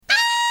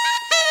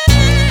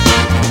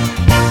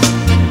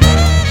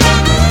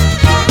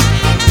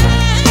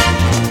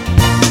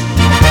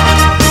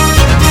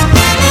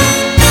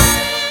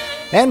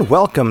And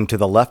welcome to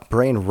the Left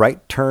Brain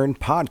Right Turn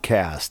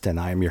podcast. And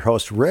I am your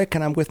host, Rick,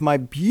 and I'm with my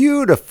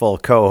beautiful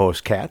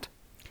co-host, Kat.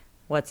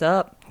 What's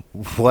up?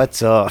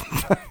 What's up?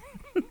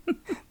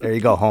 There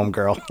you go,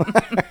 homegirl.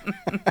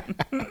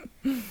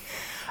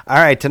 All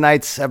right,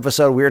 tonight's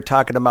episode, we're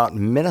talking about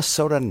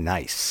Minnesota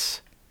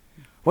Nice.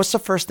 What's the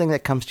first thing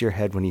that comes to your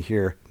head when you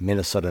hear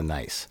Minnesota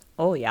Nice?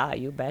 Oh, yeah,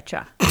 you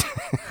betcha.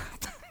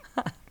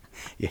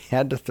 You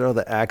had to throw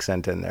the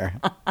accent in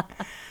there.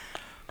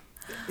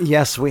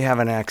 Yes, we have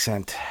an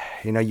accent.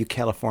 You know, you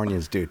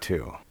Californians do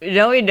too.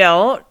 No, we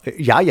don't.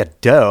 Yeah, you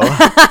do.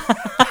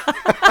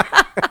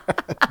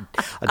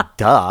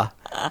 Duh.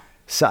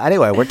 So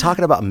anyway, we're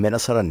talking about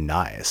Minnesota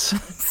Nice.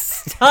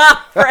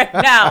 Stop right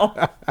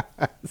now.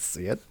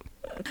 See it?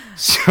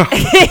 So,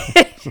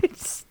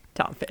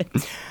 Stop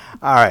it.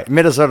 all right,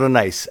 Minnesota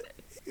Nice.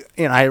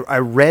 And I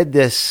read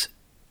this.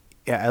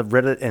 Yeah, I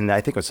read it, and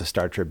I think it was a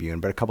Star Tribune,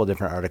 but a couple of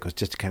different articles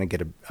just to kind of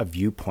get a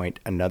viewpoint,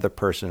 another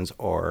person's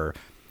or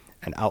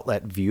an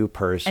outlet view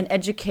person. An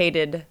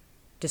educated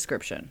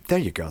description. There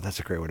you go. That's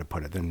a great way to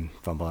put it than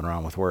fumbling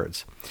around with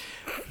words.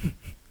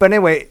 But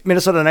anyway,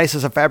 Minnesota Nice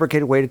is a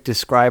fabricated way to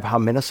describe how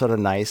Minnesota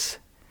Nice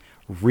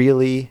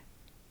really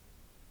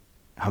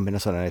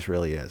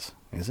is.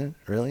 Is it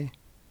really?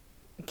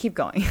 Keep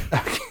going.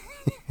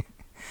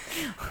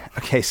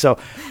 Okay, so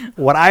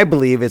what I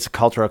believe is a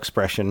cultural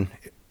expression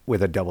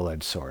with a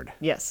double-edged sword.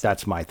 Yes.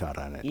 That's my thought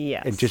on it.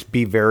 Yes. And just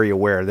be very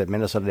aware that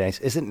Minnesota Nice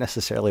isn't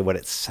necessarily what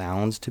it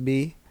sounds to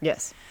be.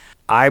 Yes.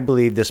 I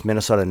believe this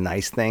Minnesota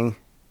Nice thing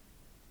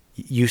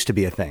used to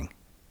be a thing.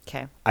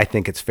 Okay. I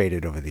think it's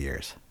faded over the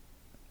years.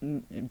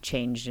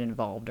 Changed and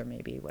evolved or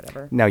maybe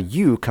whatever. Now,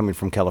 you, coming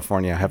from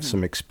California, have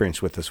some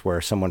experience with this, where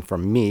someone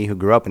from me who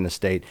grew up in the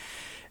state,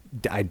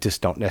 I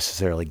just don't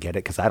necessarily get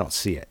it because I don't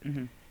see it.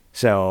 Mm-hmm.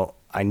 So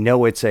I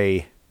know it's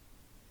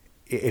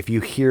if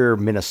you hear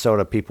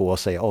Minnesota, people will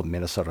say, oh,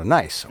 Minnesota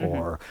Nice,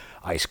 or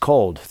ice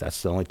cold.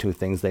 That's the only two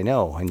things they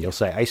know. And you'll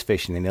say ice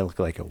fishing, and they look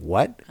like,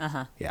 what?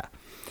 Uh-huh. Yeah.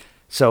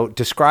 So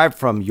describe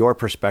from your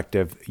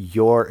perspective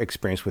your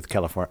experience with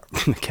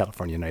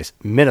California Nice,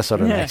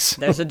 Minnesota Nice.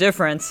 There's a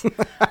difference.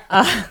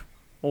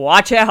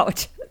 Watch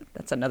out.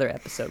 That's another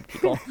episode,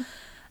 people.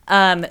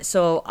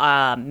 So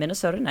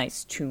Minnesota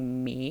Nice to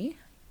me,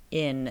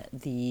 in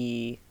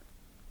the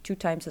 2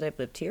 times that I've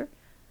lived here,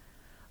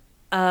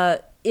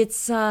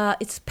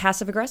 it's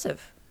passive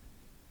aggressive.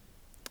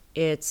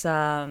 It's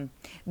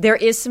there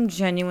is some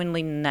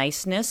genuinely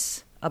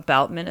niceness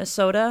about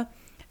Minnesota.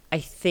 I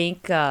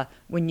think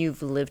when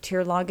you've lived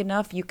here long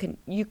enough, you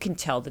can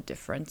tell the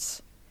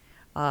difference.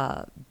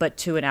 But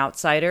to an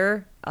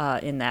outsider,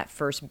 in that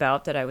first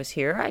bout that I was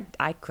here,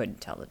 I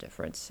couldn't tell the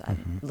difference.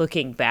 Mm-hmm.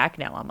 Looking back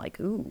now, I'm like,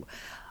 ooh,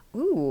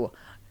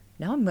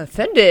 now I'm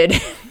offended.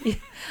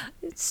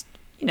 It's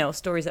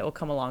stories that will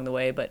come along the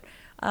way, but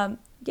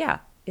yeah,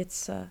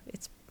 it's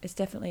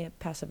definitely a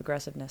passive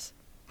aggressiveness.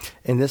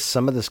 And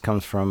some of this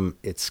comes from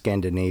its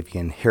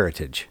Scandinavian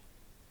heritage.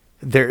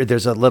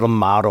 There's a little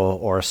motto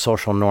or a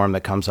social norm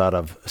that comes out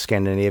of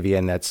Scandinavia,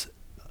 and that's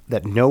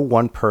that no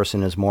one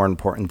person is more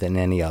important than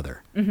any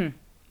other. Mm-hmm.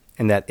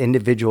 And that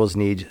individuals'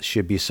 needs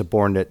should be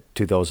subordinate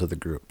to those of the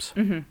groups.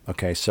 Mm-hmm.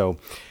 Okay, so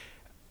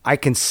I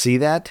can see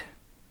that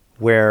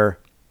where,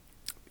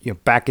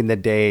 back in the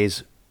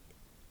days,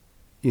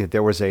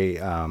 there was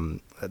the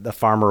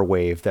farmer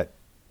wave that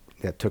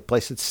took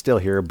place. It's still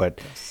here,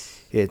 but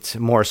it's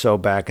more so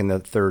back in the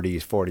 30s,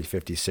 40s,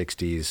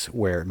 50s, 60s,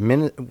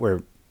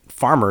 where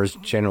farmers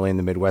generally in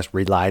the Midwest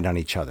relied on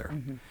each other,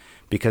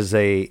 because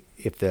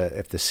if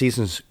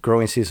the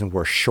growing seasons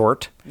were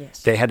short,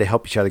 they had to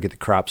help each other get the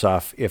crops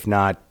off. If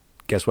not,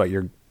 guess what?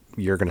 You're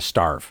going to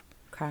starve.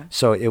 Okay.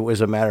 So it was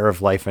a matter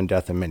of life and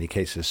death in many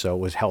cases. So it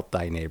was help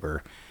thy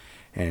neighbor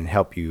and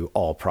help you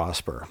all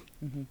prosper.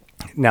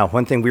 Mm-hmm. Now,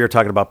 one thing we were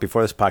talking about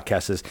before this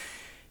podcast is,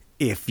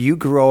 if you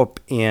grew up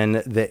in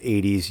the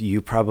 80s,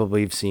 you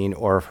probably have seen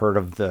or have heard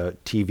of the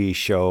TV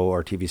show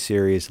or TV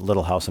series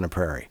Little House on the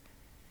Prairie.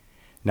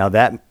 Now,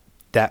 that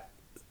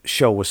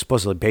show was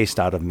supposedly based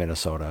out of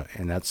Minnesota,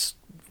 and that's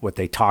what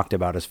they talked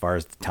about as far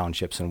as the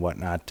townships and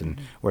whatnot, and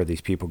where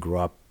these people grew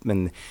up.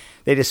 And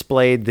they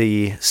displayed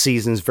the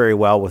seasons very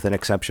well, with an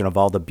exception of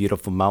all the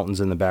beautiful mountains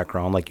in the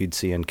background like you'd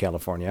see in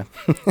California,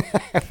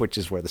 which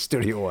is where the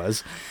studio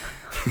was.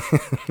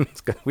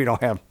 We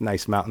don't have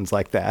nice mountains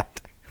like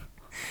that.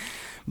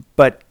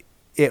 But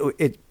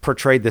it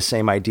portrayed the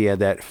same idea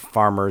that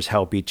farmers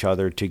help each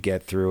other to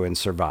get through and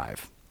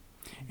survive.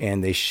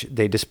 And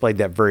they displayed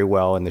that very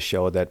well in the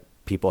show, that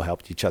people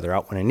helped each other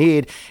out when in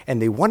need.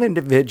 And the one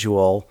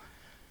individual,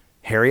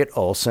 Harriet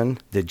Olson,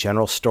 the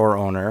general store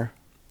owner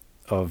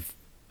of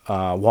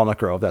Walnut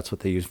Grove, that's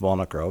what they use,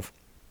 Walnut Grove,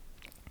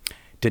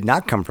 did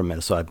not come from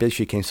Minnesota. I believe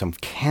she came from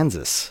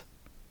Kansas,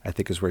 I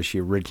think is where she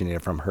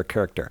originated from, her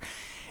character.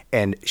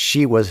 And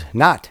she was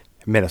not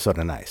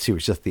Minnesota Nice. She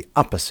was just the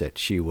opposite.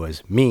 She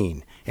was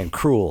mean and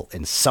cruel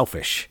and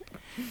selfish.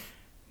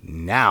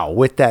 Now,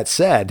 with that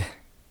said,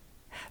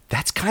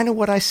 that's kind of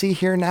what I see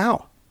here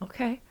now.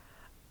 Okay.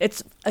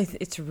 It's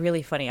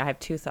really funny. I have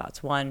 2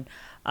 thoughts. One,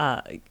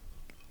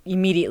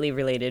 immediately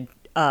related.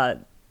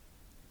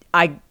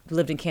 I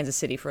lived in Kansas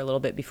City for a little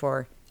bit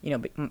before,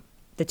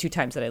 the 2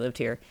 times that I lived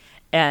here.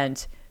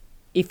 And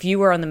if you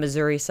were on the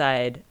Missouri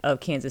side of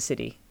Kansas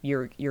City,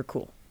 you're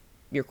cool.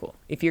 You're cool.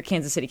 If you're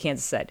Kansas City,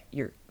 Kansas side,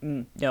 you're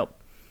nope.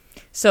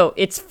 So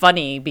it's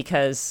funny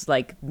because,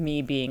 like,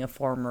 me being a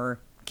former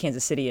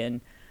Kansas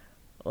Cityan,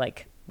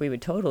 like, we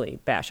would totally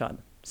bash on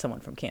someone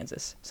from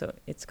Kansas. So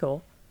it's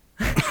cool.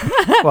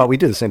 Well, we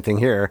do the same thing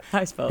here.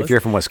 I suppose. If you're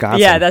from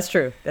Wisconsin. Yeah, that's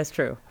true. That's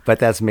true. But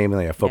that's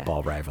mainly a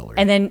football rivalry.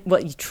 And then,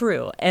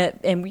 true.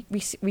 And we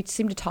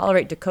seem to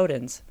tolerate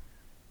Dakotans.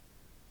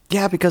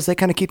 Yeah, because they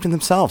kind of keep to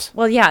themselves.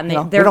 Well, yeah, and we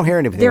don't hear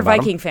anything they're about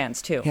Viking them.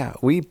 fans, too. Yeah,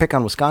 we pick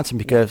on Wisconsin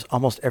because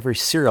almost every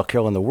serial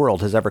killer in the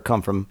world has ever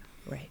come from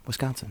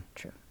Wisconsin.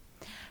 True.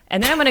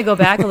 And then I'm going to go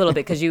back a little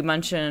bit because you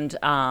mentioned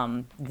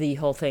the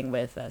whole thing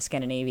with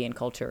Scandinavian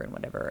culture and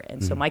whatever.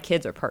 And so my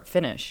kids are part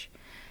Finnish.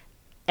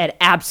 And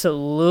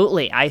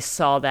absolutely, I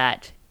saw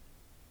that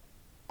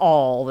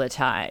all the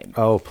time.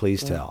 Oh,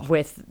 please tell.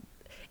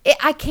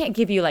 I can't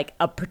give you like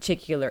a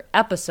particular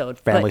episode.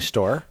 Family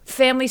store?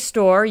 Family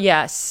store,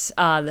 yes.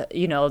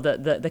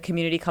 The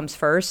community comes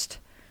first.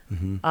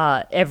 Mm-hmm.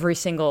 Every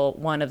single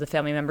one of the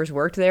family members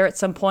worked there at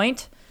some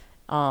point,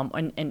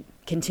 and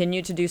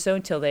continued to do so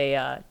until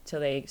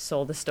they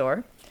sold the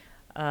store.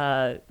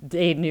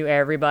 They knew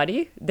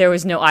everybody. There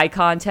was no eye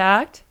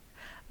contact.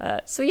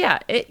 I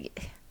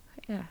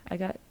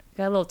got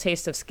a little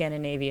taste of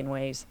Scandinavian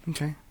ways.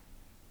 Okay.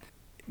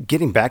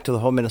 Getting back to the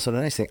whole Minnesota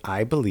Nice thing,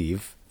 I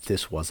believe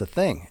this was a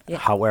thing. Yeah.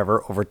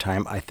 However, over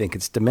time, I think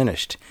it's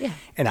diminished. Yeah.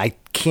 And I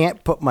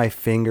can't put my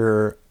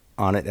finger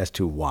on it as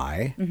to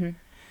why. Mm-hmm.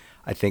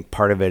 I think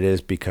part of it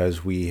is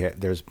because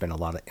there's been a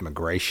lot of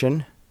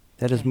immigration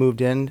that has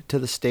moved into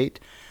the state.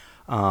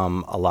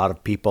 A lot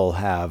of people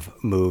have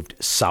moved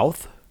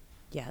south.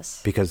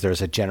 Yes. Because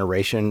there's a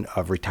generation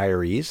of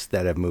retirees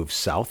that have moved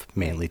south,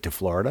 mainly to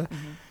Florida,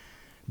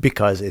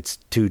 because it's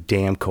too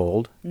damn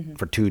cold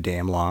for too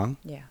damn long.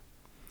 Yeah.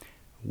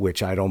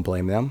 Which I don't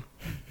blame them.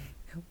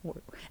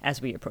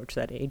 As we approach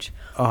that age.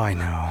 Oh, I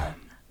know.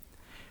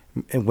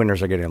 And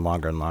winters are getting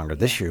longer and longer.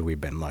 This year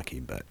we've been lucky,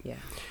 but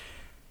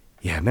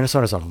yeah,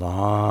 Minnesota's a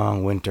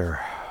long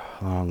winter,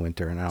 and I don't like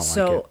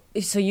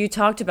it. So you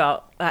talked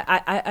about.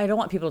 I don't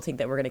want people to think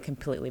that we're going to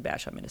completely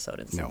bash on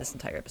Minnesotans in this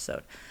entire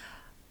episode.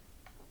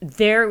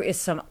 There is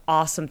some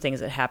awesome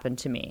things that happened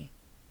to me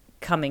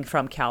coming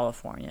from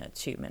California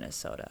to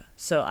Minnesota.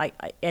 So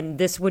and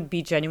this would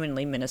be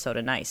genuinely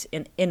Minnesota nice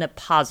in a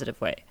positive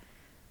way.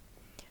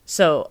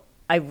 So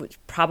I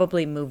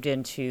probably moved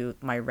into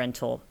my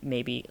rental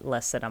maybe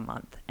less than a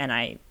month, and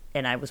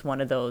I was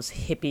one of those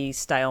hippie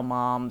style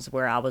moms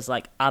where I was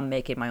like, I'm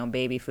making my own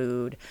baby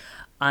food,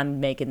 I'm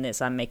making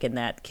this, I'm making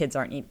that, kids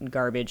aren't eating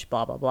garbage,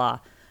 blah blah blah.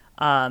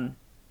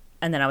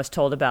 And then I was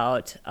told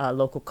about a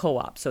local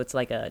co-op. So it's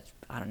like it's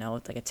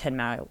like a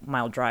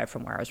 10-mile drive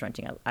from where I was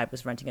renting. I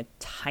was renting a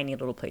tiny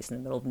little place in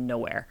the middle of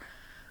nowhere.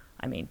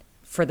 I mean,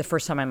 for the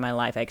first time in my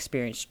life, I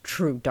experienced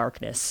true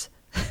darkness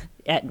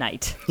at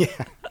night.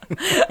 Yeah.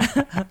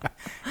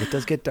 It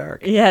does get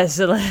dark. Yes.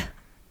 I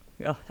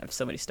have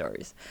so many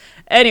stories.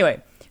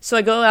 Anyway, so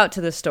I go out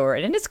to the store,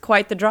 and it's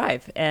quite the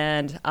drive.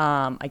 And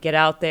I get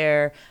out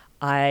there.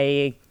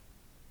 I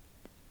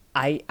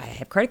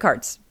have credit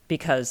cards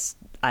because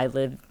I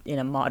live in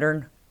a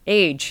modern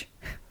age.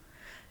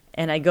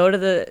 And I go to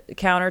the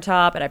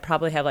countertop, and I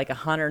probably have like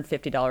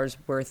 $150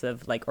 worth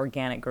of like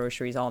organic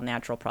groceries, all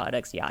natural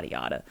products, yada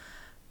yada.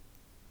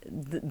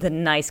 The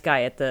nice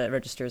guy at the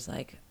register is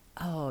like,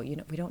 "Oh,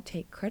 we don't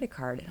take credit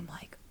card." And I'm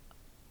like,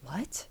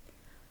 "What?"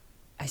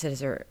 I said, "Is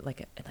there like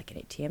an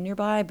ATM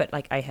nearby?" But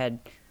like I had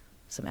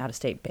some out of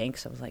state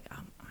banks, so I was like, "I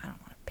don't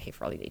want to pay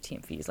for all these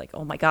ATM fees." Like,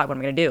 oh my God, what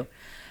am I gonna do?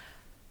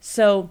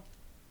 So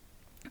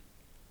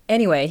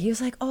anyway, he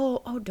was like,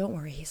 oh, don't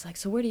worry. He's like,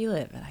 "So where do you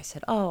live?" And I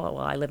said, "Oh, well,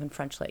 I live in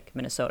French Lake,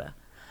 Minnesota."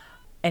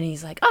 And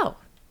he's like, "Oh,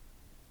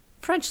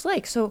 French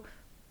Lake. So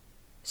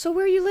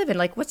where are you living?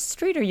 Like, what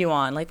street are you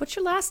on? Like, what's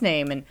your last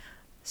name?" And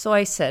so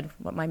I said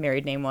what my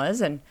married name was,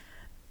 and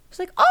he was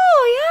like,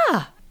 "Oh,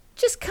 yeah,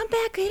 just come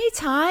back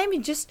anytime.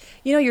 And just,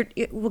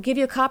 we'll give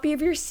you a copy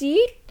of your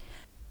receipt."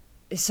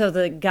 So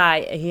the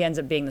guy, he ends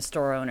up being the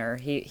store owner.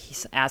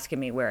 He's asking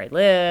me where I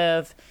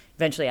live,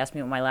 eventually asked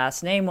me what my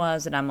last name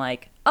was, and I'm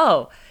like,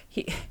 "Oh,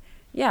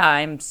 yeah,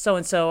 I'm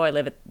so-and-so. I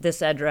live at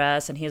this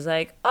address." And he's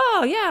like,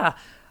 "Oh, yeah,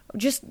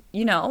 just,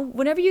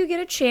 whenever you get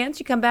a chance,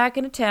 you come back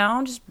into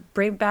town, just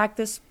bring back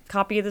this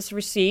copy of this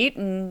receipt,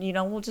 and,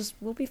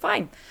 we'll be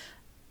fine."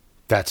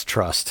 That's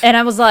trust. And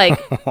I was like,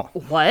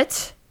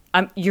 "What?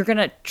 You're going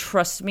to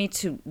trust me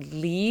to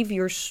leave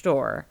your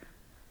store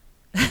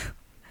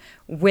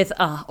with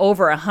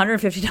over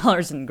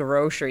 $150 in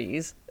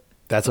groceries?"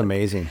 That's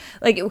amazing.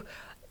 Like,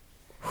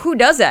 who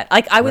does that?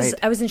 Like, I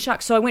was in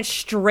shock. So I went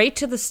straight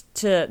to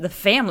the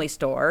family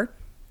store,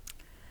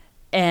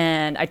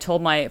 and I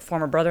told my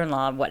former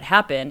brother-in-law what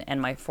happened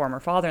and my former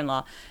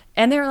father-in-law,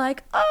 and they're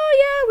like,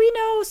 "Oh yeah, we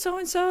know so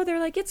and so." They're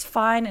like, "It's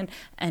fine,"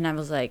 and I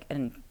was like,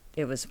 and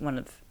it was one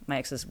of my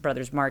ex's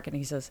brothers, Mark, and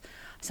I said,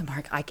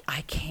 Mark, I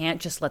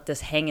can't just let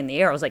this hang in the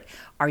air. I was like,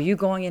 are you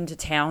going into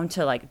town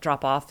to like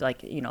drop off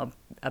like,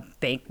 a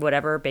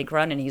bank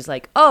run? And he's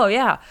like, oh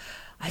yeah.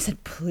 I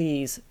said,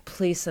 please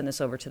send this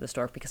over to the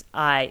store because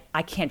I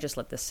can't just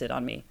let this sit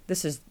on me.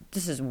 This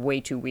is way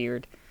too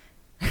weird.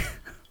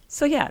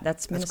 So yeah,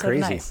 that's Minnesota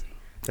crazy. nice.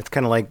 That's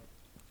kind of like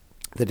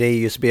the day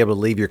you used to be able to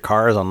leave your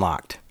cars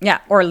unlocked. Yeah,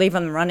 or leave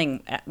them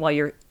running while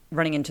you're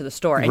running into the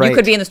store. And Right. you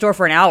could be in the store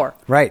for an hour.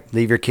 Right.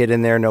 Leave your kid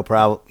in there, no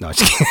problem. No,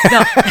 just kidding.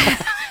 No.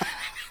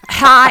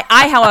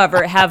 I,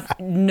 however, have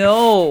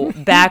no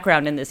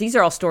background in this. These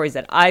are all stories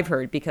that I've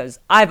heard because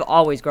I've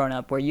always grown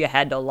up where you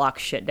had to lock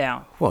shit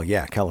down. Well,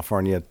 yeah,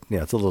 California,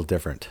 it's a little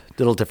different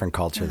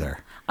culture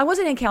there. I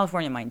wasn't in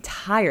California my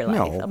entire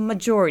life. No. A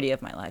majority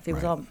of my life. It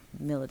was all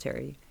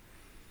military.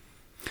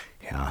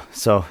 Yeah.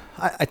 So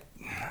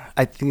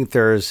I think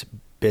there's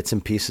bits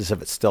and pieces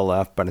of it still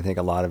left, but I think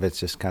a lot of it's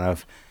just kind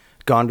of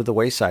gone to the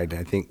wayside.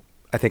 I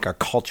think our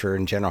culture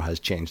in general has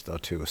changed though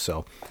too.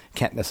 So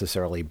can't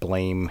necessarily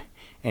blame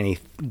any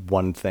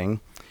one thing.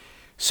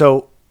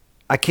 So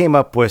I came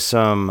up with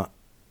some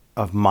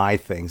of my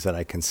things that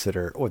I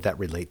consider or that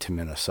relate to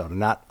Minnesota,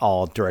 not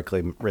all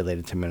directly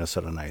related to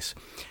Minnesota nice,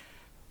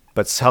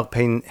 but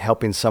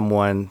helping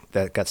someone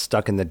that got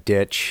stuck in the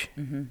ditch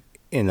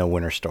in a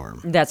winter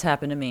storm. That's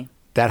happened to me.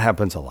 That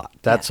happens a lot.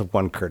 That's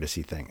one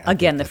courtesy thing.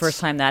 Again, the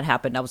first time that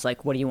happened, I was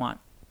like, what do you want?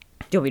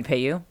 Do you want me to pay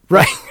you?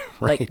 Right.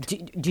 Like,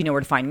 do you know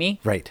where to find me?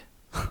 Right.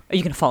 Are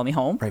you going to follow me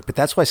home? Right. But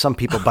that's why some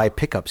people buy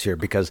pickups here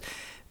because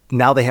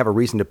now they have a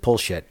reason to pull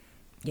shit.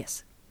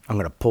 Yes. I'm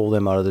going to pull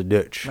them out of the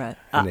ditch. Right.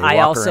 And they I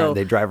walk also- around,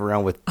 they drive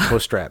around with tow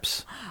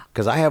straps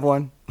because I have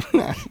one.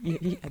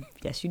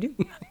 Yes, you do.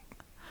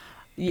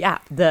 Yeah.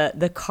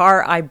 The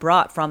car I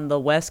brought from the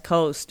West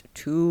Coast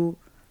to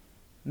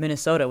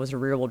Minnesota was a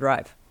rear-wheel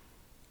drive.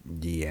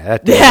 Yeah.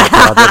 That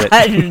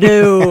did it.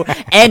 No.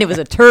 And it was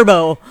a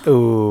turbo.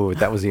 Ooh,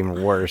 that was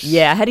even worse.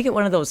 Yeah, I had to get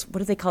one of those. What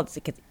do they call it? It's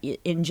like an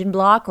engine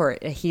block or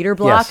a heater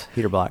block? Yes,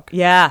 heater block.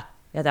 Yeah,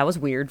 that was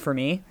weird for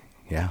me.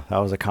 Yeah, that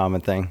was a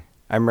common thing.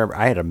 I remember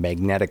I had a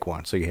magnetic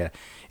one, so you had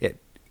it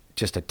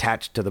just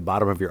attached to the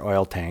bottom of your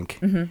oil tank,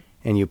 and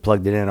you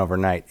plugged it in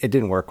overnight. It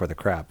didn't work with a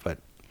crap, but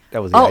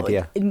that was the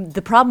idea.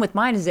 The problem with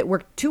mine is it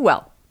worked too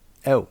well.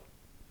 Oh,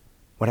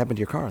 what happened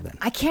to your car then?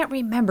 I can't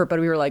remember, but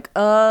we were like,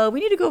 we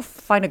need to go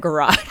find a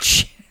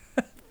garage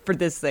for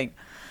this thing.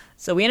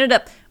 So we ended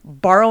up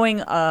borrowing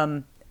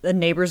the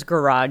neighbor's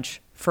garage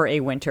for a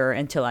winter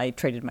until I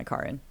traded my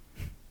car in.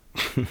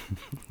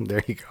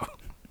 There you go.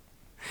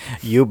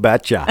 You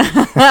betcha.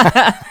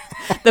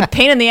 The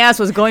pain in the ass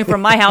was going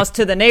from my house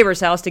to the neighbor's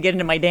house to get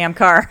into my damn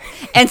car,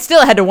 and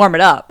still had to warm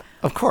it up.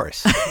 Of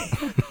course.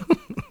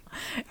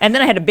 And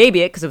then I had to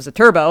baby it because it was a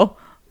turbo.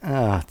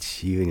 Oh,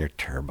 it's you and your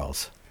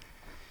turbos.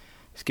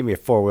 Just give me a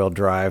 4-wheel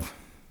drive.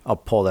 I'll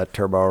pull that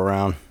turbo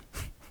around.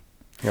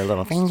 Your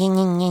little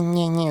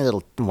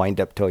little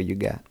wind-up toy you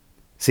got.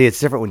 See, it's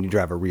different when you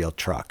drive a real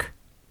truck.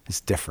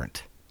 It's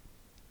different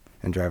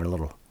than driving a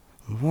little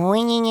I'm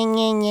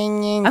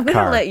going to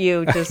car. let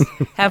you just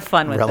have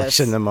fun with Relish this.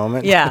 in the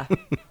moment. Yeah.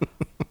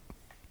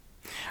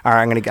 All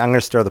right, I'm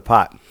gonna stir the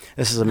pot.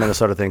 This is a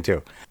Minnesota thing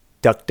too.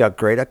 Duck, duck,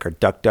 grey duck, or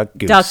duck, duck,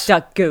 goose? Duck,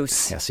 duck,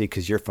 goose. Yeah, see,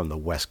 because you're from the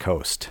West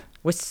Coast.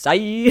 West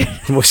side.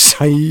 West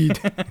Side.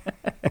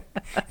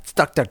 It's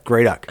duck, duck,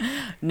 grey duck.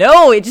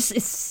 No, it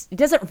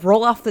doesn't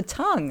roll off the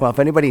tongue. Well, if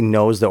anybody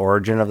knows the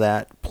origin of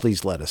that,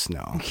 please let us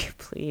know.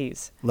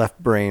 Please.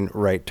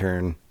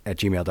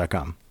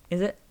 leftbrainrightturn@gmail.com.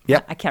 Is it?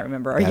 Yep. I can't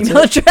remember our That's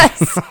email it. address.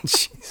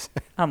 Jeez.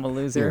 I'm a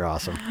loser. You're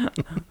awesome.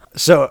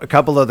 So a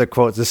couple of the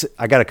quotes.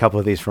 I got a couple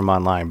of these from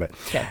online, but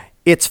Okay.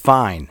 it's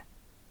fine.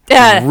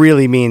 Uh, It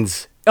really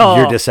means Oh.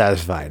 you're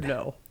dissatisfied.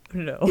 No.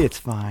 It's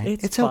fine.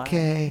 It's fine.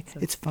 okay.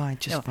 It's fine.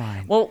 Just No.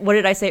 fine. Well, what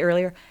did I say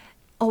earlier?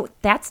 Oh,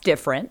 that's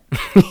different.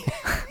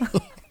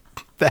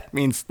 That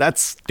means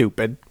that's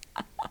stupid.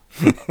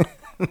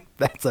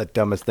 That's the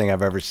dumbest thing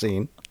I've ever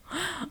seen.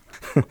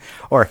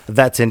 Or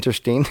that's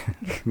interesting.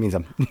 Means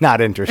I'm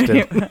not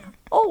interested.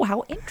 Oh,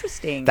 how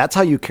interesting. That's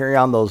how you carry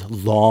on those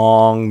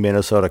long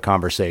Minnesota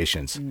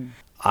conversations.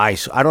 I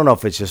don't know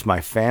if it's just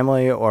my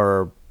family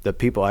or the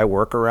people I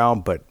work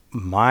around, but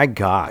my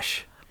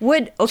gosh,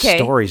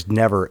 stories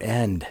never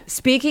end.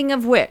 Speaking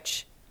of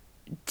which,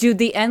 do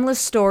the endless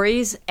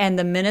stories and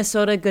the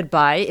Minnesota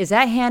goodbye, is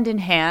that hand in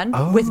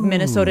hand with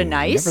Minnesota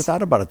nice? Never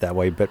thought about it that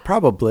way, but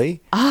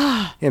probably.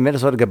 Yeah,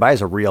 Minnesota goodbye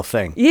is a real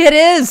thing. It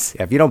is.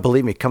 Yeah, if you don't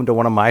believe me, come to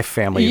one of my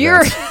family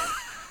You're events.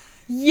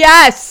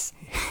 Yes.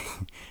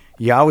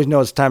 You always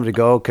know it's time to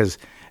go because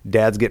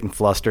Dad's getting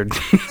flustered.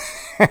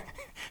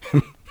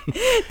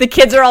 The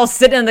kids are all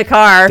sitting in the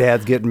car.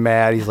 Dad's getting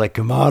mad. He's like,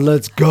 come on,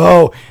 let's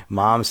go.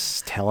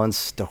 Mom's telling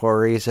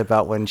stories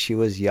about when she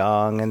was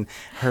young and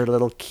her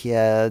little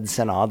kids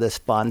and all this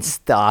fun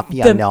stuff,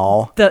 you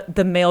know.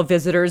 The male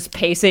visitors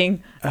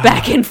pacing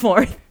back and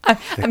forth.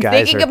 I'm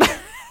guys thinking are-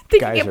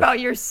 thinking are- about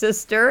your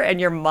sister and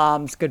your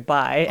mom's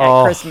goodbye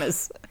at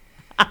Christmas.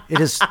 It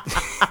is.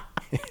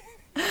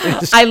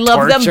 It is I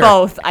love them torture.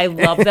 both. I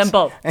love them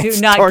both. Do It's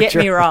not get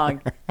me torture.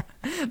 wrong.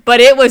 But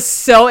it was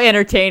so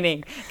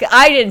entertaining.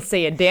 I didn't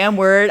say a damn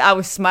word. I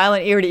was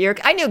smiling ear to ear.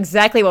 I knew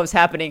exactly what was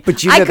happening.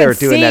 But you know they were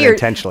doing that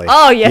intentionally.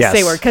 Oh, yes,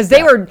 they were. Because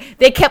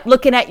they kept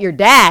looking at your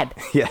dad.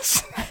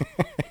 Yes.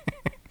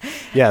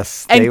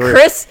 Yes. And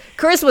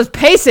Chris was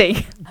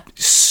pacing.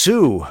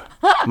 Sue,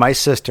 my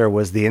sister,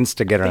 was the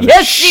instigator on Yes,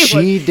 that.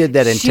 She did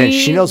that intention.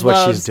 She knows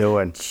what she's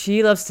doing.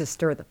 She loves to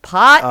stir the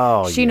pot.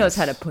 Oh, she knows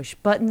yes. how to push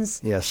buttons.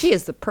 Yes. She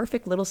is the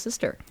perfect little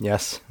sister.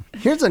 Yes.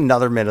 Here's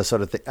another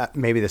Minnesota thing.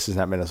 Maybe this is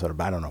not Minnesota,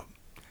 but I don't know.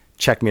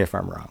 Check me if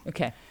I'm wrong.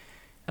 Okay.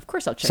 Of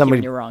course I'll check you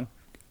when you're wrong.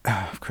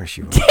 Of course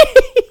you will.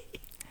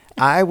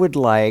 I would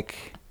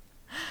like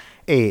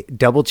a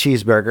double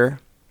cheeseburger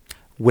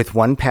with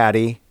one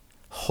patty,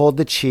 hold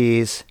the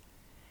cheese,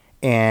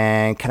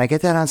 and can I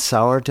get that on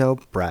sourdough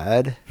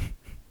bread?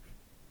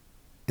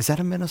 Is that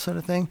a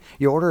Minnesota thing?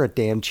 You order a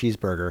damn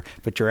cheeseburger,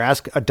 but you're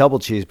a double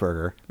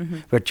cheeseburger,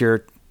 but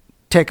you're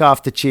take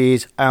off the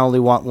cheese. I only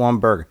want one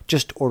burger.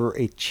 Just order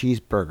a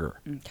cheeseburger.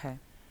 Okay.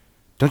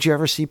 Don't you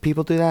ever see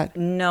people do that?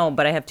 No,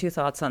 but I have two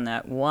thoughts on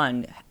that.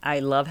 One, I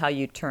love how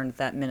you turned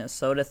that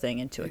Minnesota thing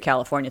into a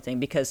California thing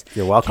because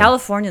You're welcome.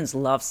 Californians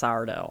love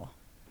sourdough.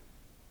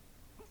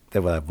 They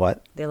will have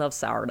what? They love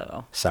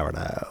sourdough.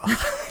 Sourdough.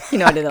 You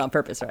know I did that on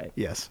purpose, right?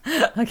 Yes.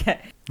 Okay.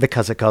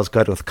 Because it goes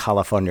good with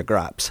California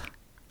grapes.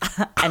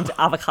 And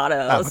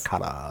avocados.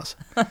 Avocados.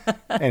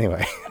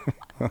 Anyway,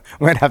 we're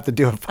going to have to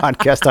do a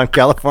podcast on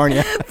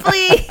California.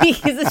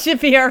 Please, it should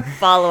be our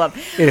follow-up.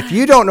 And if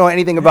you don't know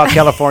anything about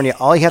California,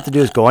 all you have to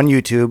do is go on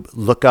YouTube,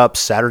 look up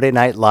Saturday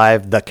Night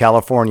Live, The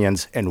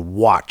Californians, and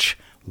watch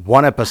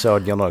one episode.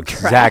 And you'll know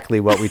exactly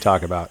what we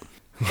talk about.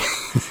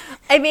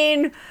 I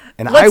mean,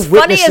 And what's I funny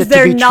witnessed is it to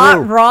they're be not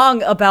true.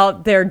 wrong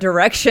about their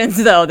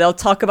directions, though. They'll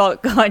talk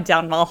about going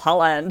down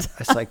Mulholland.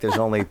 It's like there's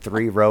only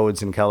 3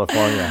 roads in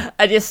California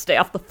I just stay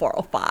off the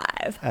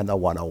 405. and the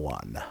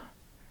 101.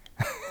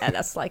 And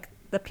that's like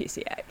the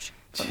PCH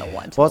from the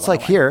 1 to Well, the it's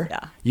like 101. here,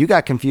 Yeah. you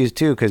got confused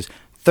too because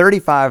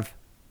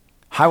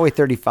Highway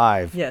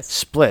 35 Yes.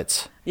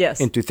 splits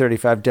Yes. into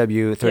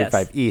 35W,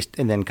 35 Yes. East,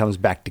 and then comes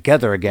back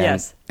together again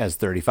Yes. as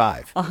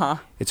 35. Uh-huh.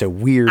 It's a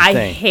weird I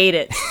thing. hate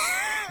it.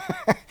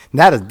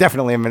 That is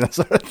definitely a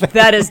Minnesota thing.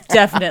 That is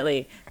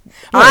definitely.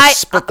 gotta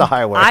split the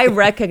highway. I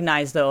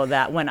recognize, though,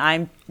 that when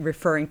I'm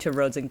referring to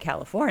roads in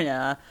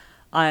California,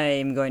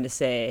 I'm going to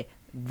say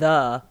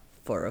the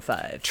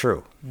 405.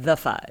 True. The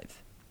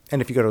 5.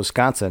 And if you go to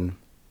Wisconsin,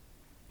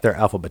 they're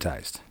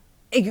alphabetized.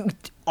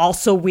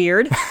 Also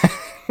weird.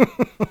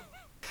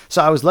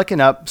 So I was looking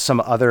up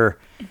some other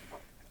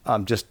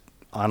just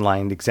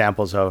online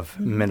examples of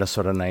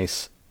Minnesota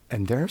nice,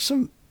 and there are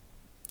some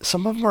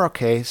of them are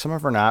okay, some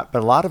of them are not,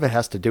 but a lot of it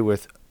has to do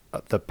with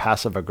the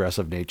passive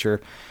aggressive nature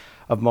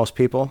of most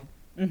people.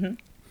 Mm-hmm.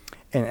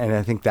 And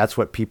I think that's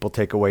what people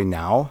take away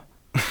now.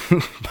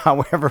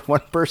 However,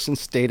 one person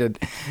stated,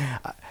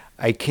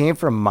 I came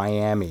from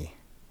Miami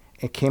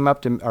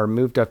and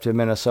moved up to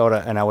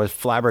Minnesota, and I was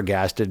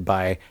flabbergasted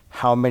by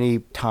how many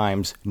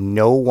times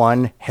no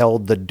one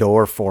held the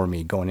door for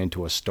me going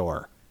into a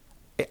store.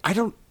 I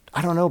don't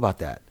know about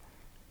that.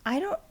 I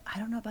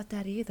don't know about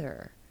that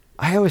either.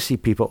 I always see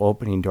people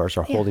opening doors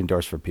or holding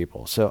doors for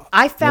people. So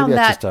I found maybe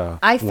that's that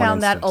just one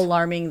that instance.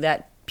 alarming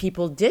that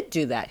people did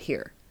do that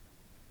here.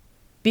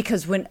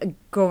 Because when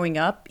growing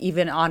up,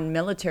 even on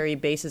military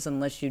bases,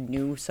 unless you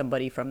knew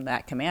somebody from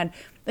that command,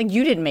 like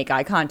you didn't make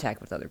eye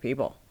contact with other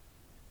people.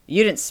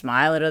 You didn't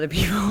smile at other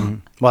people.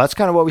 Well, that's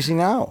kind of what we see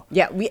now.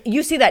 Yeah,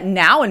 you see that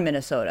now in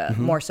Minnesota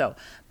more so.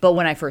 But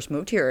when I first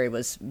moved here, it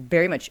was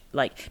very much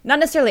like not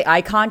necessarily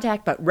eye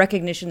contact, but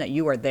recognition that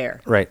you are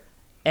there. Right.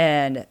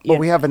 And Well,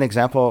 we have an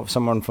example of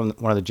someone from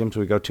one of the gyms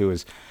we go to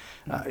is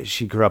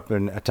she grew up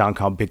in a town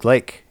called Big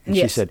Lake. And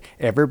she Yes. said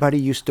everybody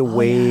used to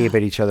wave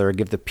at each other or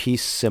give the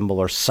peace symbol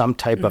or some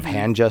type of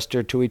hand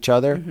gesture to each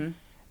other.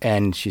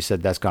 And she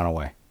said that's gone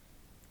away.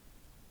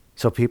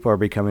 So people are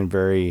becoming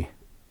very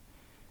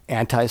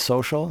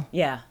antisocial.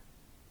 yeah,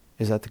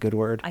 Is that the good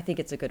word? I think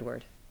it's a good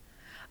word.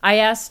 I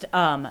asked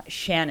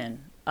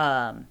Shannon,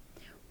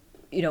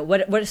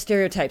 what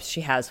stereotypes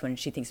she has when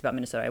she thinks about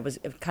Minnesota. I was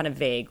kind of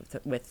vague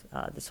with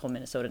this whole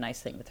Minnesota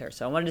nice thing with her,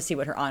 so I wanted to see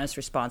what her honest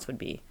response would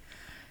be.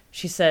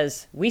 She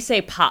says, "We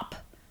say pop,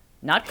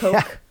 not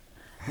Coke,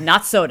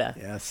 not soda."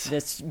 Yes.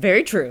 That's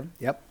very true.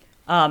 Yep.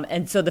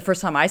 And so the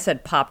first time I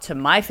said pop to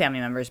my family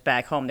members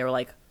back home, they were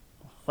like,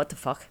 "What the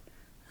fuck?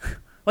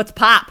 What's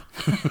pop?"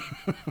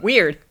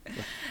 Weird.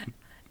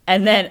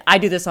 And then I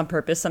do this on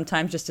purpose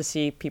sometimes just to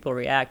see people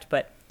react.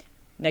 But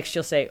next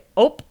she'll say,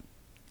 "Ope,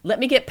 let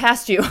me get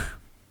past you."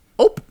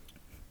 Ope,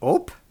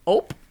 Ope.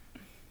 ope.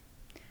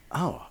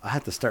 Oh, I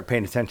have to start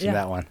paying attention to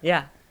that one.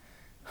 Yeah.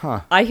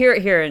 Huh. I hear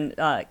it here in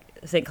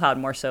St. Cloud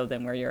more so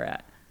than where you're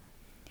at.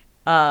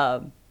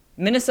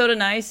 Minnesota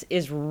nice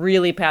is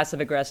really passive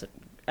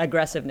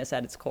aggressiveness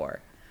at its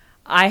core.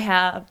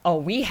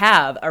 We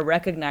have a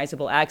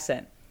recognizable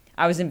accent.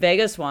 I was in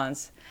Vegas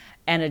once,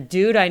 and a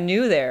dude I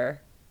knew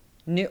there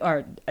knew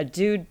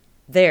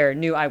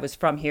I was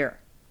from here.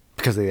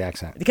 Because of the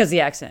accent. Because of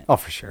the accent. Oh,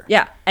 for sure.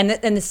 Yeah. And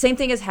the same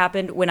thing has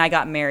happened when I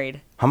got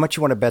married. How much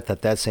you want to bet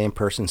that same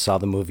person saw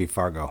the movie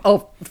Fargo?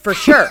 Oh, for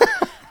sure.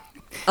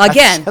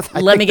 Again,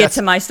 let me get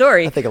to my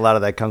story. I think a lot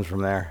of that comes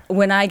from there.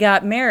 When I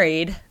got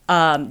married,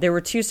 there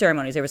were two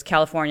ceremonies. There was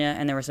California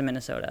and there was in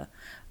Minnesota.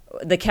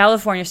 The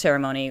California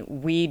ceremony,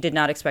 we did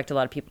not expect a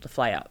lot of people to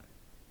fly out.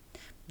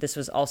 This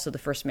was also the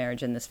first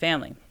marriage in this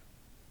family.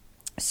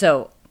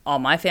 So all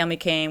my family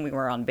came. We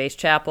were on Base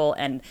Chapel,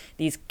 and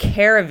these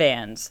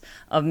caravans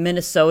of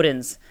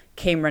Minnesotans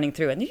came running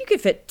through. And you could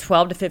fit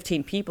 12 to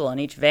 15 people in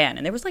each van,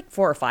 and there was like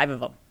 4 or 5 of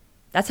them.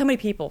 That's how many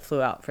people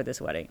flew out for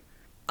this wedding.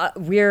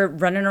 We're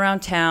running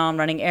around town,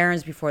 running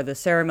errands before the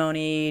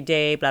ceremony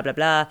day, blah, blah,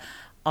 blah.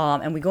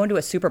 And we go into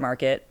a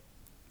supermarket.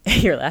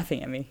 You're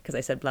laughing at me because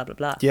I said blah, blah,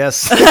 blah.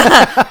 Yes.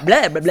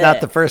 Blah, blah, blah.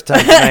 Not the first time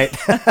tonight.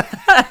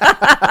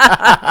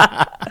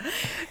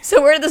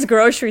 So we're at this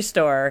grocery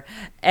store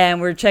and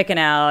we're checking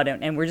out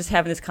and we're just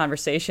having this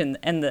conversation.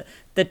 And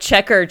the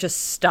checker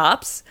just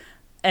stops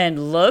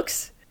and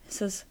looks and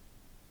says,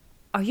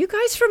 "Are you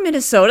guys from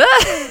Minnesota?"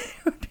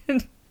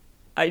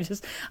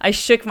 I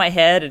shook my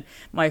head, and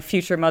my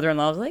future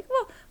mother-in-law was like,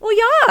 well,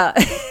 yeah.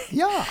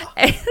 Yeah.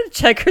 And the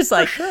checker's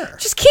like, sure.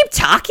 Just keep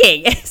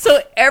talking.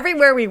 So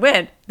everywhere we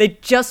went, they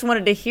just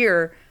wanted to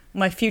hear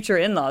my future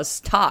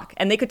in-laws talk,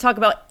 and they could talk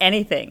about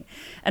anything.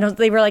 And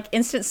they were like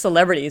instant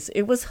celebrities.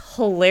 It was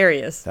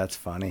hilarious. That's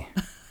funny.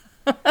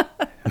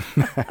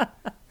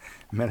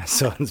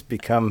 Minnesotans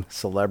become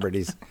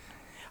celebrities.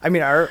 I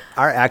mean, our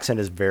accent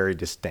is very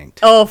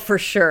distinct. Oh, for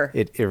sure.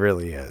 It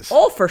really is.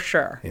 Oh, for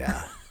sure.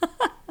 Yeah.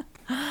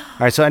 All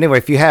right. So anyway,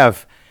 if you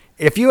have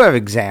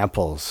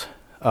examples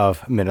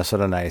of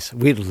Minnesota nice,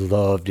 we'd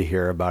love to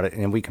hear about it,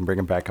 and we can bring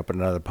them back up in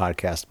another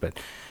podcast. But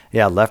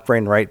yeah, left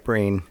brain, right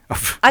brain.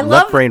 I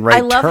love turn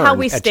how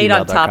we at stayed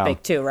on gmail.com.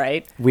 topic too,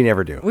 right? We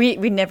never do. We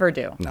never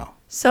do. No.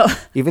 So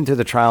Even through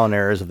the trial and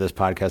errors of this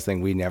podcast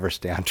thing, we never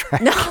stay on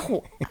track.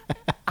 no,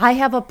 I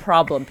have a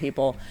problem,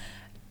 people.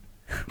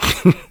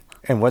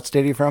 And what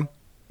state are you from?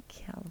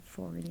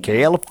 California.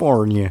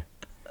 California.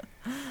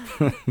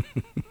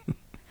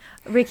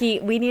 Ricky,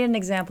 we need an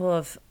example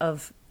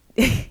of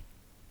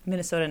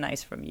Minnesota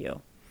nice from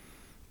you.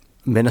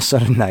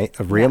 Minnesota nice,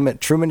 a real,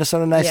 true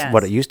Minnesota nice, Yes.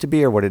 what it used to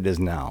be or what it is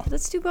now?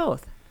 Let's do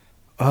both.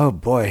 Oh,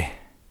 boy.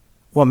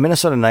 Well,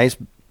 Minnesota nice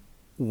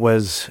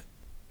was,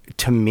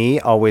 to me,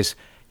 always,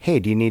 hey,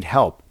 do you need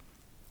help?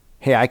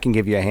 Hey, I can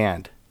give you a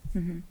hand.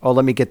 Mm-hmm. Oh,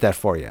 let me get that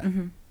for you.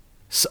 Mm-hmm.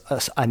 So,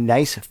 a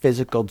nice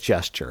physical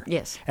gesture.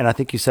 Yes. And I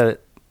think you said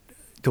it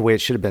the way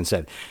it should have been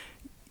said.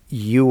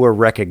 You were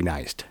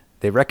recognized.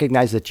 They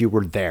recognized that you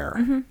were there.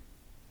 Mm-hmm.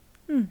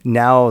 Mm.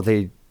 Now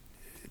they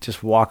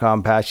just walk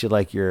on past you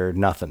like you're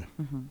nothing,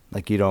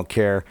 like you don't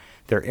care.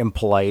 They're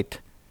impolite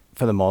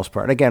for the most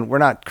part. And again, we're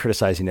not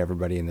criticizing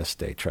everybody in this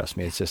state, trust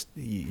me. It's just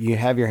you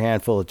have your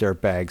handful of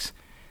dirtbags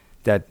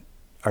that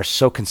are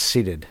so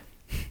conceited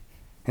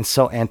and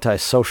so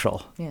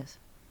antisocial. Yes.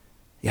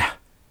 Yeah,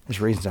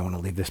 there's reasons I want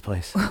to leave this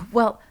place.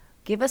 Well,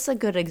 give us a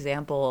good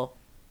example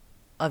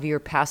of your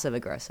passive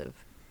aggressive.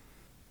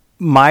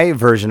 My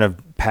version of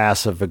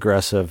passive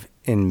aggressive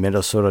in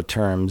Minnesota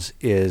terms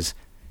is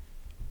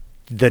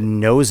the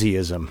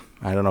nosyism.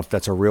 I don't know if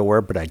that's a real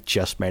word, but I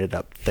just made it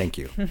up. Thank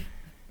you.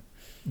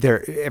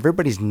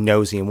 Everybody's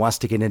nosy and wants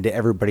to get into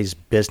everybody's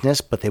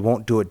business, but they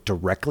won't do it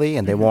directly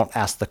and they won't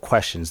ask the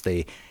questions.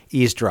 They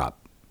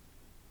eavesdrop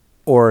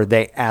or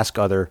they ask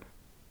other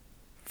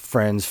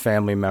friends,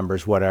 family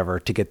members, whatever,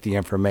 to get the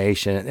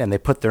information, and they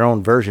put their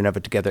own version of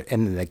it together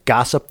and then they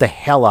gossip the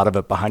hell out of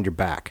it behind your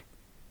back.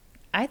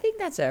 I think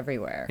that's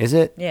everywhere. Is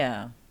it?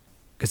 Yeah.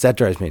 Because that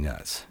drives me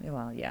nuts.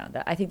 Well, yeah.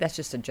 I think that's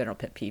just a general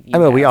pet peeve. I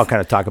mean, we all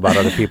kind of talk about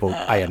other people.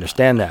 I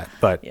understand that.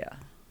 But Yeah.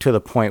 to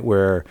the point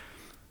where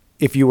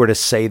if you were to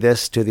say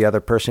this to the other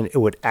person, it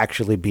would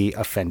actually be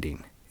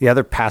offending. The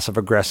other passive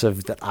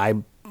aggressive that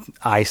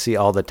I see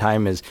all the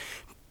time is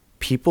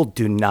people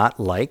do not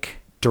like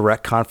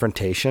direct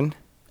confrontation.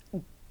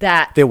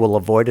 They will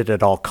avoid it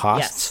at all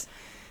costs. Yes.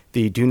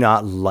 They do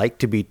not like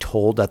to be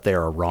told that they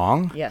are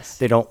wrong. Yes.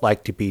 They don't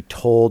like to be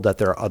told that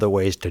there are other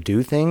ways to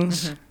do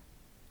things. Mm-hmm.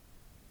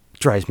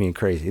 Drives me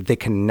crazy. They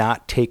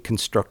cannot take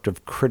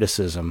constructive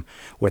criticism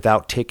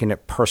without taking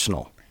it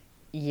personal.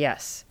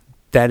 Yes.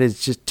 That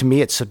is just, to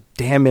me, it's so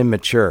damn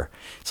immature.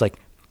 It's like,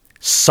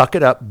 suck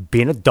it up,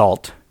 be an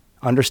adult,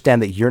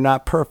 understand that you're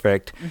not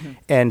perfect,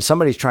 and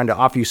somebody's trying to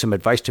offer you some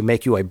advice to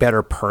make you a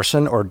better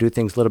person or do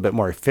things a little bit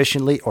more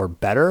efficiently or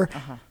better,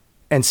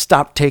 and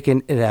stop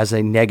taking it as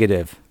a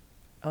negative.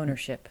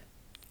 Ownership.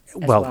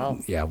 Well,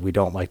 yeah, we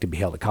don't like to be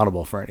held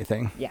accountable for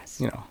anything. Yes.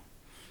 You know,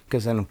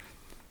 because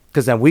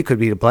then we could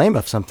be to blame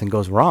if something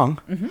goes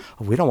wrong.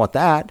 Mm-hmm. We don't want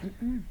that.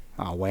 Mm-mm.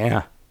 Oh,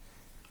 wow.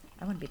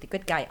 I want to be the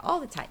good guy all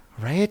the time.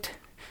 Right?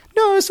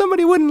 No,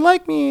 somebody wouldn't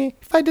like me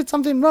if I did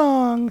something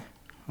wrong.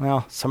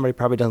 Well, somebody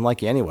probably doesn't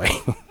like you anyway.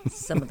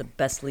 Some of the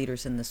best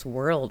leaders in this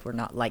world were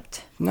not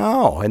liked.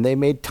 No, and they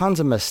made tons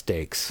of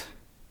mistakes.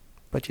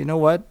 But you know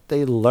what?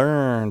 They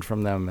learned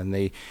from them and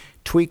they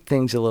tweaked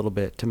things a little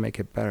bit to make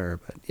it better.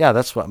 But yeah,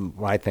 that's what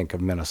I think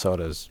of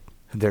Minnesota as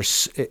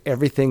There's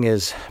everything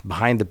is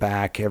behind the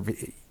back.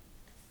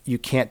 You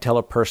can't tell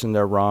a person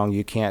they're wrong.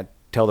 You can't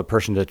tell the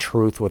person the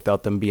truth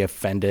without them be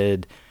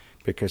offended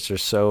because they're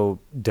so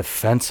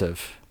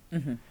defensive.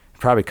 Mm-hmm.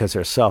 Probably because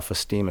their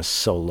self-esteem is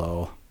so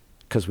low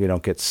because we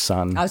don't get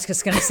sun. I was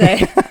just going to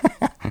say.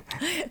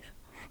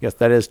 Yes,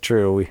 that is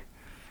true.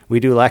 We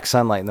do lack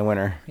sunlight in the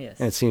winter. Yes.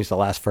 And it seems to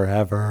last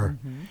forever.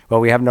 Mm-hmm. But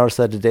we have noticed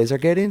that the days are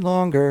getting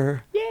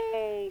longer.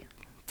 Yay!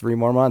 3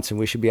 more months and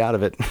we should be out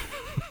of it.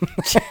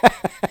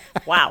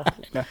 Wow.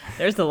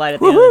 There's the light at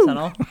the end of the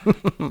tunnel.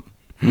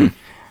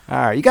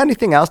 All right. You got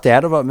anything else to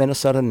add about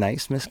Minnesota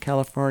Nice, Miss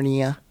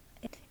California?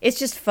 It's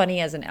just funny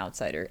as an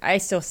outsider. I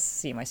still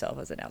see myself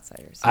as an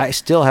outsider. So. I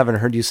still haven't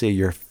heard you say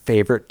your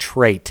favorite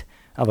trait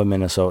of a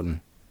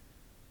Minnesotan.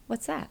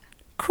 What's that?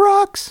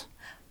 Crocs.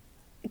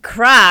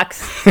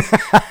 Crocs?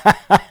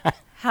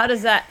 How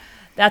does that...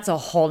 That's a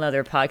whole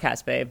nother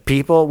podcast, babe.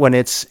 People, when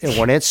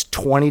it's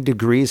 20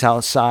 degrees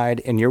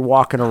outside and you're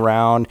walking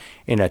around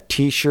in a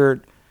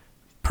T-shirt,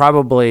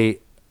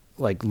 probably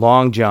like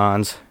long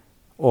johns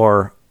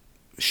or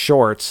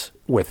shorts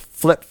with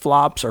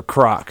flip-flops or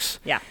Crocs.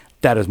 Yeah.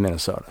 That is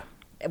Minnesota.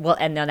 Well,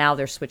 and now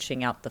they're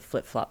switching out the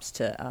flip-flops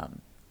to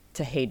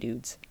Hey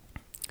Dudes.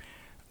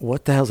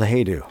 What the hell's a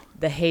Hey Do?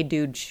 The Hey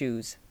Dude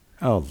shoes.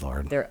 Oh,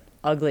 Lord. They're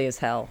ugly as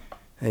hell.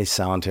 They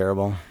sound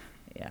terrible.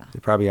 Yeah. They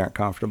probably aren't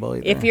comfortable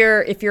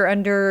either. If you're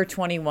under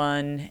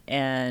 21,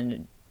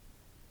 and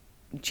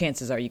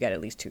chances are you got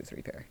at least 2 or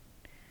 3 pair.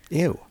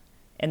 Ew.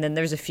 And then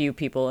there's a few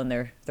people in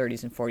their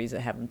 30s and 40s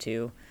that have them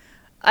too.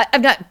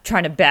 I'm not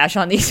trying to bash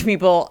on these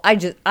people. I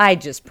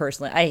just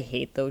personally, I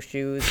hate those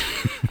shoes.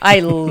 I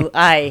loathe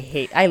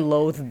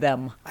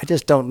them. I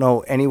just don't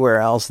know anywhere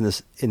else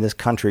in this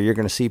country you're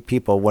going to see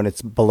people when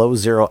it's below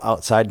zero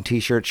outside in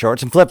T-shirt,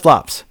 shorts, and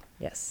flip-flops.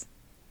 Yes.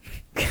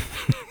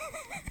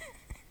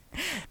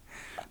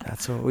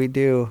 That's what we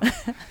do.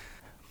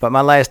 But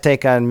my last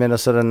take on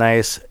Minnesota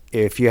Nice,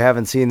 if you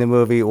haven't seen the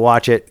movie,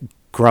 watch it.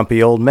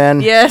 Grumpy Old Men.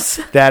 Yes.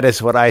 That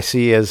is what I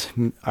see as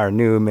our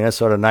new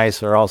Minnesota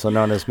Nice, or also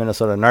known as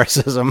Minnesota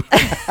Narcissism.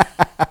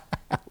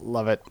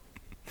 Love it.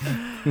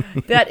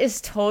 That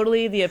is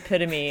totally the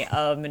epitome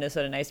of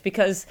Minnesota Nice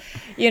because,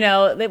 what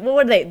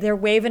are they? They're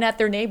waving at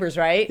their neighbors,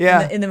 right?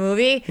 Yeah. In the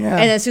movie? Yeah.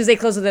 And as soon as they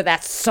close with it,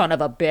 that son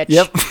of a bitch.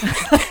 Yep.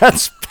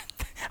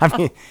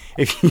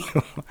 If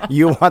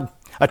you want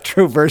a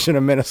true version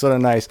of Minnesota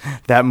Nice,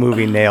 that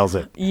movie nails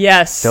it.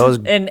 Yes. Those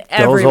old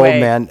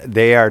men,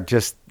 they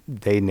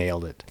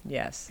nailed it.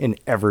 Yes. In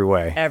every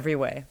way. Every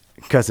way.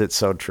 Because it's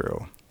so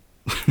true.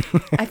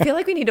 I feel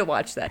like we need to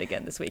watch that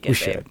again this weekend,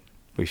 babe.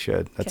 We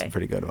should. That's okay. a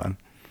pretty good one.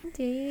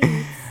 Indeed.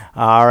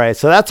 All right.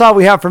 So that's all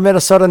we have for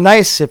Minnesota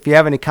Nice. If you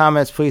have any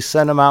comments, please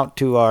send them out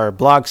to our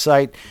blog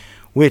site,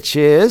 which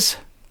is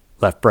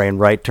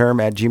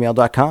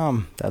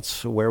leftbrainrightterm@gmail.com.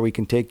 That's where we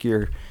can take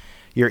your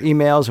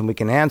emails and we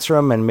can answer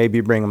them and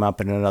maybe bring them up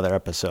in another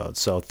episode.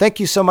 So thank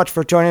you so much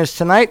for joining us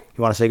tonight.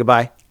 You want to say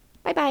goodbye?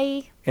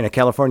 Bye-bye. In a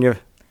California...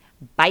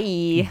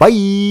 Bye.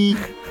 Bye.